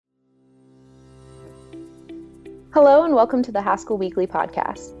Hello and welcome to the Haskell Weekly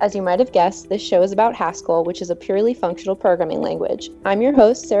podcast. As you might have guessed, this show is about Haskell, which is a purely functional programming language. I'm your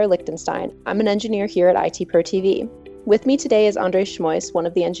host, Sarah Lichtenstein. I'm an engineer here at IT Pro TV. With me today is Andres Schmois, one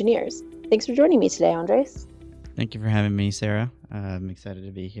of the engineers. Thanks for joining me today, Andres. Thank you for having me, Sarah. I'm excited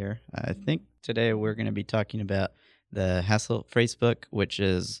to be here. I think today we're going to be talking about the Haskell Phrasebook, which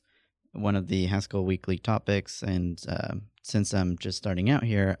is one of the Haskell Weekly topics. And since I'm just starting out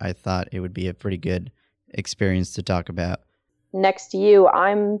here, I thought it would be a pretty good experience to talk about. Next to you,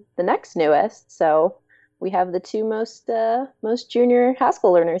 I'm the next newest, so we have the two most junior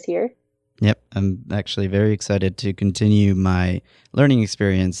Haskell learners here. Yep, I'm actually very excited to continue my learning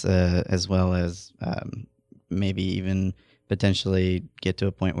experience as well as maybe even potentially get to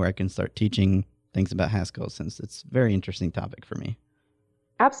a point where I can start teaching things about Haskell, since it's a very interesting topic for me.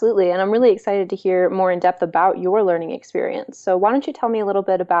 Absolutely, and I'm really excited to hear more in depth about your learning experience. So why don't you tell me a little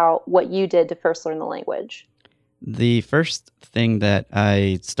bit about what you did to first learn the language? The first thing that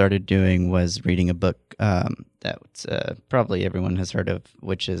I started doing was reading a book that probably everyone has heard of,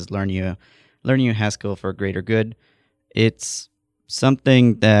 which is Learn You Haskell for Greater Good. It's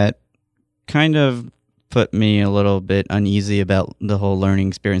something that kind of put me a little bit uneasy about the whole learning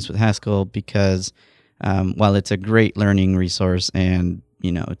experience with Haskell because while it's a great learning resource and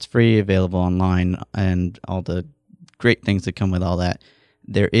it's free, available online, and all the great things that come with all that,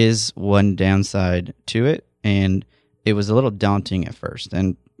 there is one downside to it, and it was a little daunting at first.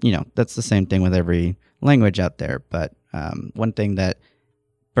 And, that's the same thing with every language out there. But one thing that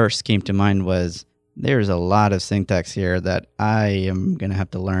first came to mind was there's a lot of syntax here that I am going to have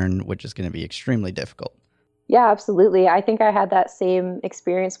to learn, which is going to be extremely difficult. Yeah, absolutely. I think I had that same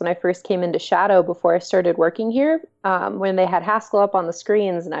experience when I first came into Shadow before I started working here, when they had Haskell up on the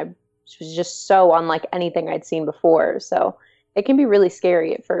screens, and I was just so unlike anything I'd seen before. So it can be really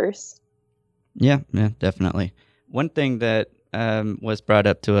scary at first. Yeah, definitely. One thing that was brought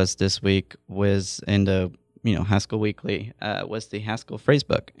up to us this week was in the Haskell Weekly was the Haskell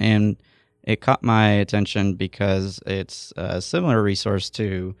Phrasebook, and it caught my attention because it's a similar resource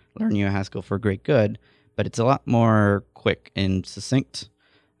to Learn You Haskell for Great Good, but it's a lot more quick and succinct.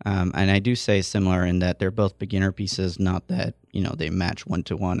 And I do say similar in that they're both beginner pieces, not that, they match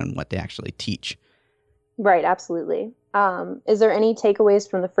one-to-one on what they actually teach. Right, absolutely. Is there any takeaways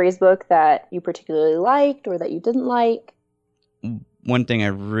from the phrasebook that you particularly liked or that you didn't like? One thing I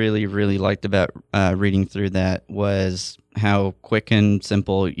really, really liked about reading through that was how quick and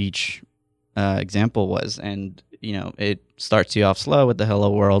simple each example was. And, it starts you off slow with the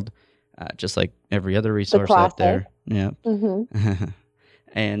hello world, just like every other resource out there. Yeah. Mm-hmm.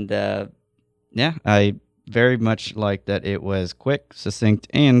 And I very much like that it was quick, succinct,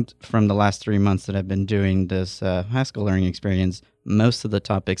 and from the last 3 months that I've been doing this Haskell learning experience, most of the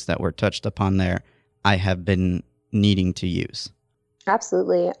topics that were touched upon there, I have been needing to use.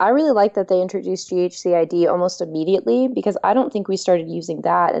 Absolutely. I really like that they introduced GHCID almost immediately, because I don't think we started using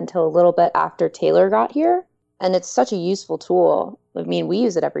that until a little bit after Taylor got here. And it's such a useful tool. I mean, we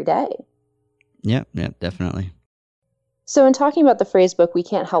use it every day. Yeah, definitely. So in talking about the phrasebook, we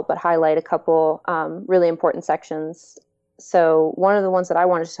can't help but highlight a couple really important sections. So one of the ones that I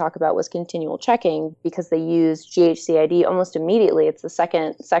wanted to talk about was continual checking, because they use GHCID almost immediately. It's the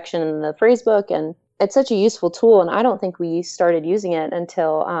second section in the phrasebook, and it's such a useful tool. And I don't think we started using it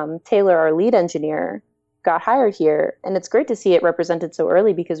until Taylor, our lead engineer, got hired here. And it's great to see it represented so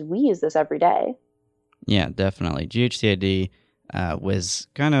early, because we use this every day. Yeah, definitely. GHCID was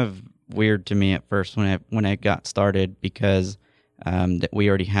kind of weird to me at first when I got started, because that we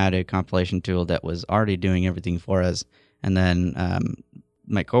already had a compilation tool that was already doing everything for us. And then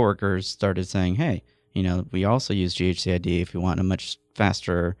my coworkers started saying, hey, we also use GHCID if you want a much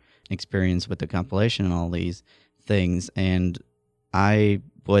faster experience with the compilation and all these things. And I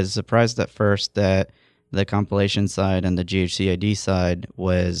was surprised at first that the compilation side and the GHCID side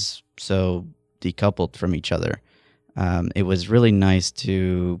was so decoupled from each other. It was really nice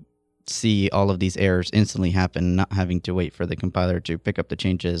to see all of these errors instantly happen, not having to wait for the compiler to pick up the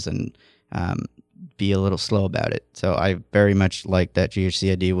changes and be a little slow about it. So I very much like that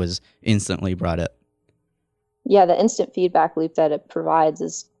GHCID was instantly brought up. Yeah, the instant feedback loop that it provides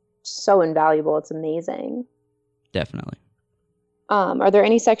is so invaluable. It's amazing. Definitely. Are there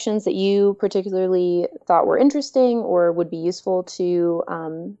any sections that you particularly thought were interesting or would be useful to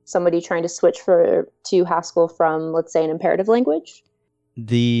somebody trying to switch to Haskell from, let's say, an imperative language?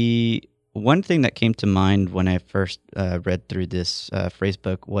 The one thing that came to mind when I first read through this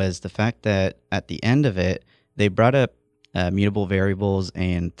phrasebook was the fact that at the end of it, they brought up mutable variables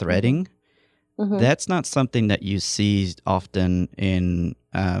and threading. Mm-hmm. That's not something that you see often in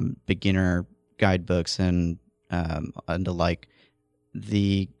beginner guidebooks and and the like.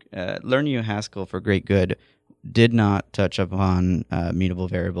 The Learn You Haskell for Great Good did not touch upon mutable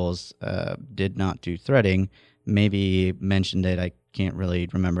variables, did not do threading, maybe mentioned it. I can't really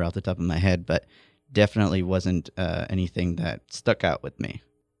remember off the top of my head, but definitely wasn't anything that stuck out with me.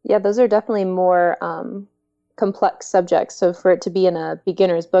 Yeah, those are definitely more complex subjects. So for it to be in a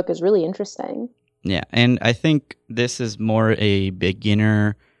beginner's book is really interesting. Yeah, and I think this is more a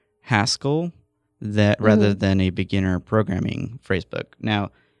beginner Haskell rather than a beginner programming phrasebook.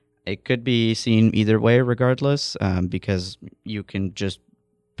 Now, it could be seen either way regardless, because you can just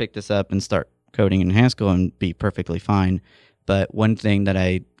pick this up and start coding in Haskell and be perfectly fine. But one thing that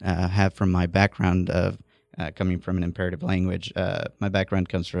I have from my background of coming from an imperative language, my background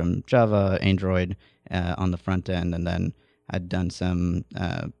comes from Java, Android on the front end, and then I'd done some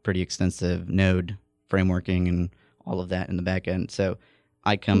pretty extensive Node frameworking and all of that in the back end. So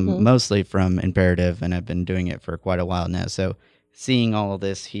I come mostly from imperative, and I've been doing it for quite a while now. So seeing all of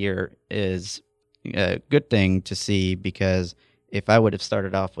this here is a good thing to see, because if I would have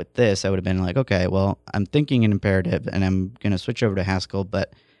started off with this, I would have been like, okay, well, I'm thinking in imperative and I'm going to switch over to Haskell,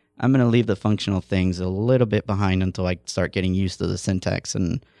 but I'm going to leave the functional things a little bit behind until I start getting used to the syntax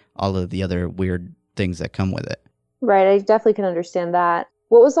and all of the other weird things that come with it. Right, I definitely can understand that.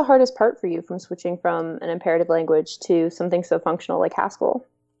 What was the hardest part for you from switching from an imperative language to something so functional like Haskell?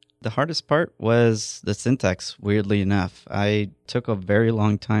 The hardest part was the syntax, weirdly enough. I took a very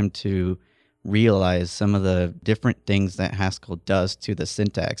long time to realize some of the different things that Haskell does to the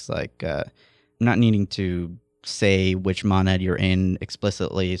syntax, like not needing to say which monad you're in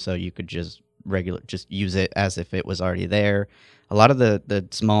explicitly, so you could just use it as if it was already there. A lot of the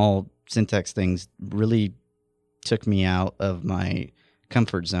small syntax things really took me out of my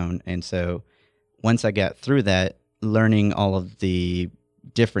comfort zone, and so once I got through that, learning all of the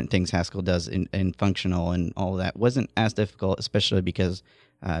different things Haskell does in functional and all of that wasn't as difficult, especially because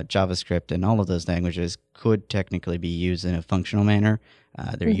JavaScript and all of those languages could technically be used in a functional manner.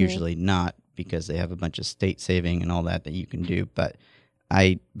 They're usually not, because they have a bunch of state saving and all that you can do. But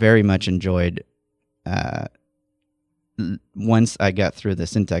I very much enjoyed, once I got through the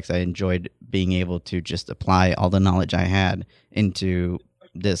syntax, I enjoyed being able to just apply all the knowledge I had into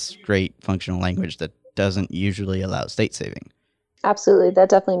this great functional language that doesn't usually allow state saving. Absolutely. That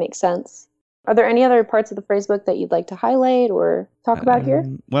definitely makes sense. Are there any other parts of the phrasebook that you'd like to highlight or talk about here?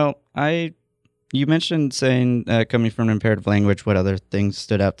 Well, you mentioned saying coming from an imperative language, what other things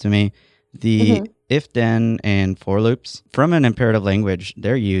stood out to me? The if, then, and for loops. From an imperative language,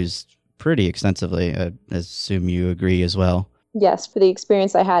 they're used pretty extensively. I assume you agree as well. Yes, for the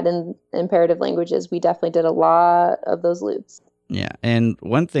experience I had in imperative languages, we definitely did a lot of those loops. Yeah, and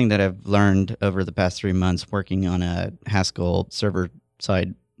one thing that I've learned over the past 3 months working on a Haskell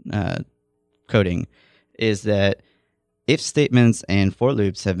server-side coding is that if statements and for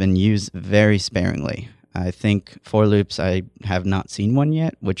loops have been used very sparingly. I think for loops, I have not seen one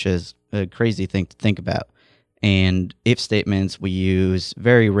yet, which is a crazy thing to think about. And if statements we use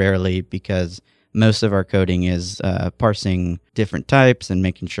very rarely, because most of our coding is parsing different types and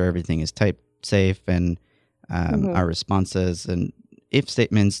making sure everything is type safe, and our responses and if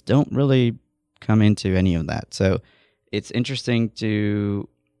statements don't really come into any of that. So it's interesting to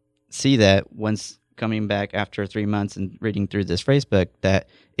see that once coming back after 3 months and reading through this phrasebook, that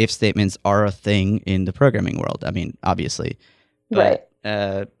if statements are a thing in the programming world. I mean, obviously. But,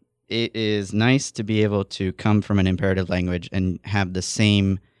 right. It is nice to be able to come from an imperative language and have the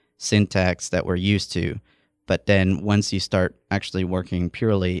same syntax that we're used to. But then once you start actually working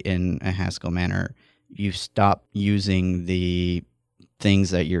purely in a Haskell manner, you stop using the things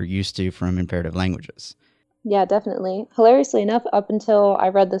that you're used to from imperative languages. Yeah, definitely. Hilariously enough, up until I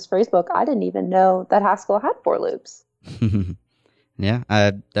read this phrasebook, I didn't even know that Haskell had for loops. Yeah,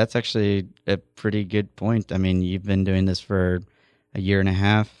 that's actually a pretty good point. I mean, you've been doing this for a year and a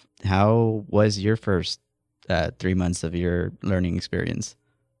half. How was your first 3 months of your learning experience?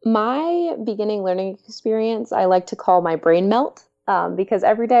 My beginning learning experience, I like to call my brain melt, because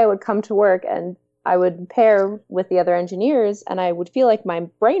every day I would come to work and I would pair with the other engineers, and I would feel like my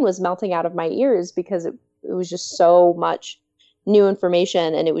brain was melting out of my ears, because it was just so much new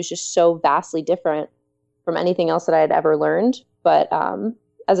information, and it was just so vastly different from anything else that I had ever learned. But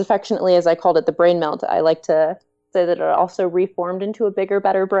as affectionately as I called it the brain melt, I like to say that it also reformed into a bigger,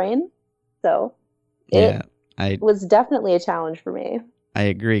 better brain. So it was definitely a challenge for me. I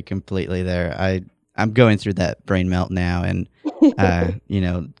agree completely there. I'm going through that brain melt now, and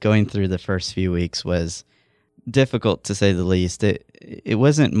going through the first few weeks was difficult, to say the least. It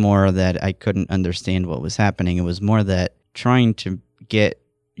wasn't more that I couldn't understand what was happening. It was more that trying to get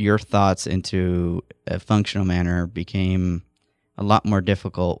your thoughts into a functional manner became a lot more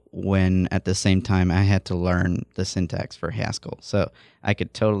difficult when at the same time I had to learn the syntax for Haskell. So I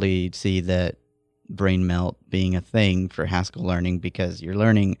could totally see that brain melt being a thing for Haskell learning, because you're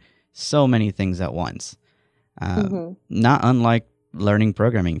learning so many things at once. Not unlike learning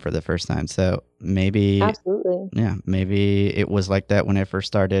programming for the first time. So maybe, absolutely, yeah, maybe it was like that when I first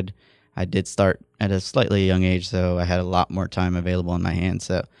started. I did start at a slightly young age, so I had a lot more time available in my hands.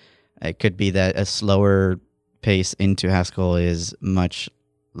 So it could be that a slower pace into Haskell is much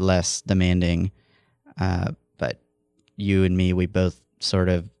less demanding. But you and me, we both sort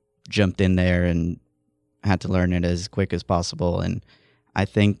of jumped in there and had to learn it as quick as possible. And I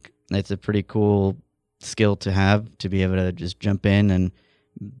think it's a pretty cool skill to have, to be able to just jump in and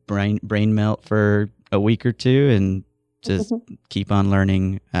brain melt for a week or two and just keep on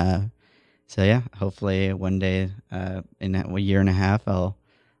learning. So yeah, hopefully one day in a year and a half, I'll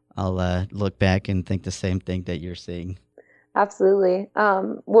look back and think the same thing that you're seeing. Absolutely.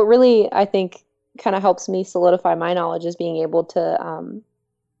 What really, I think, kind of helps me solidify my knowledge is being able to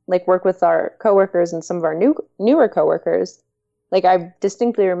like work with our coworkers and some of our newer coworkers. Like I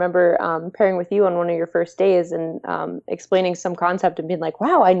distinctly remember pairing with you on one of your first days and explaining some concept and being like,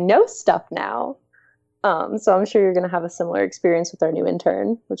 wow, I know stuff now. So I'm sure you're going to have a similar experience with our new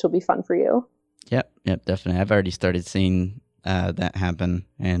intern, which will be fun for you. Yep, definitely. I've already started seeing that happen,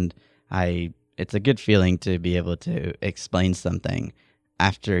 and it's a good feeling to be able to explain something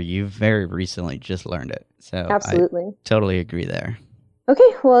after you very recently just learned it. So absolutely, I totally agree there.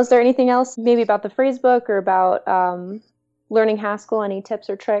 Okay, well, is there anything else maybe about the phrasebook or about learning Haskell? Any tips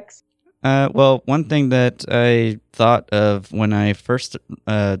or tricks? Well, one thing that I thought of when I first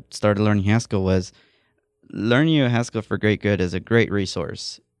started learning Haskell was Learning You Haskell for Great Good is a great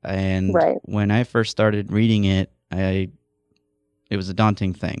resource. And when I first started reading it, it was a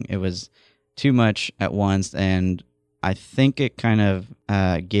daunting thing. It was too much at once, and I think it kind of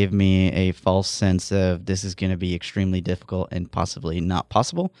gave me a false sense of this is going to be extremely difficult and possibly not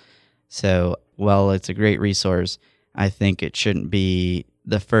possible. So while it's a great resource, I think it shouldn't be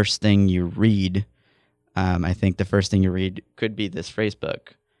the first thing you read. I think the first thing you read could be this phrasebook.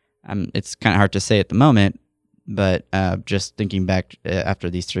 It's kind of hard to say at the moment, but just thinking back after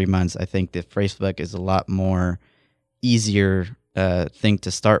these 3 months, I think the phrasebook is a lot more easier thing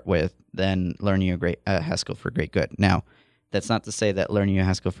to start with than Learning Haskell for Great Good. Now, that's not to say that Learning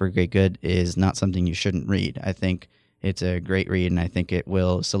Haskell for Great Good is not something you shouldn't read. I think it's a great read, and I think it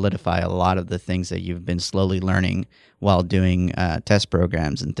will solidify a lot of the things that you've been slowly learning while doing test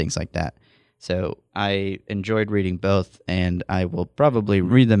programs and things like that. So I enjoyed reading both, and I will probably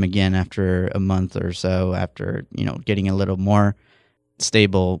read them again after a month or so, after getting a little more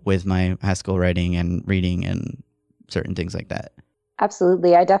stable with my Haskell writing and reading and certain things like that.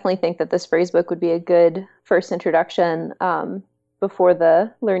 Absolutely. I definitely think that this phrasebook would be a good first introduction before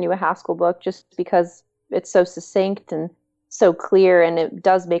the Learn You a Haskell book, just because it's so succinct and so clear, and it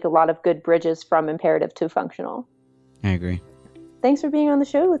does make a lot of good bridges from imperative to functional. I agree. Thanks for being on the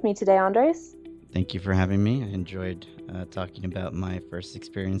show with me today, Andres. Thank you for having me. I enjoyed talking about my first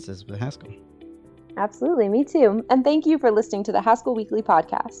experiences with Haskell. Absolutely, me too. And thank you for listening to the Haskell Weekly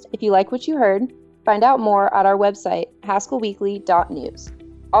podcast. If you like what you heard, find out more at our website, haskellweekly.news.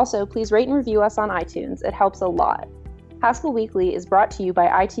 Also, please rate and review us on iTunes. It helps a lot. Haskell Weekly is brought to you by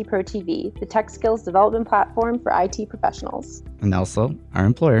IT Pro TV, the tech skills development platform for IT professionals. And also our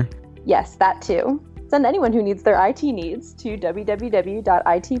employer. Yes, that too. Send anyone who needs their IT needs to www.itprotv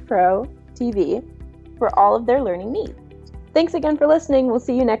for all of their learning needs. Thanks again for listening. We'll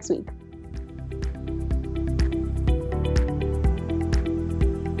see you next week.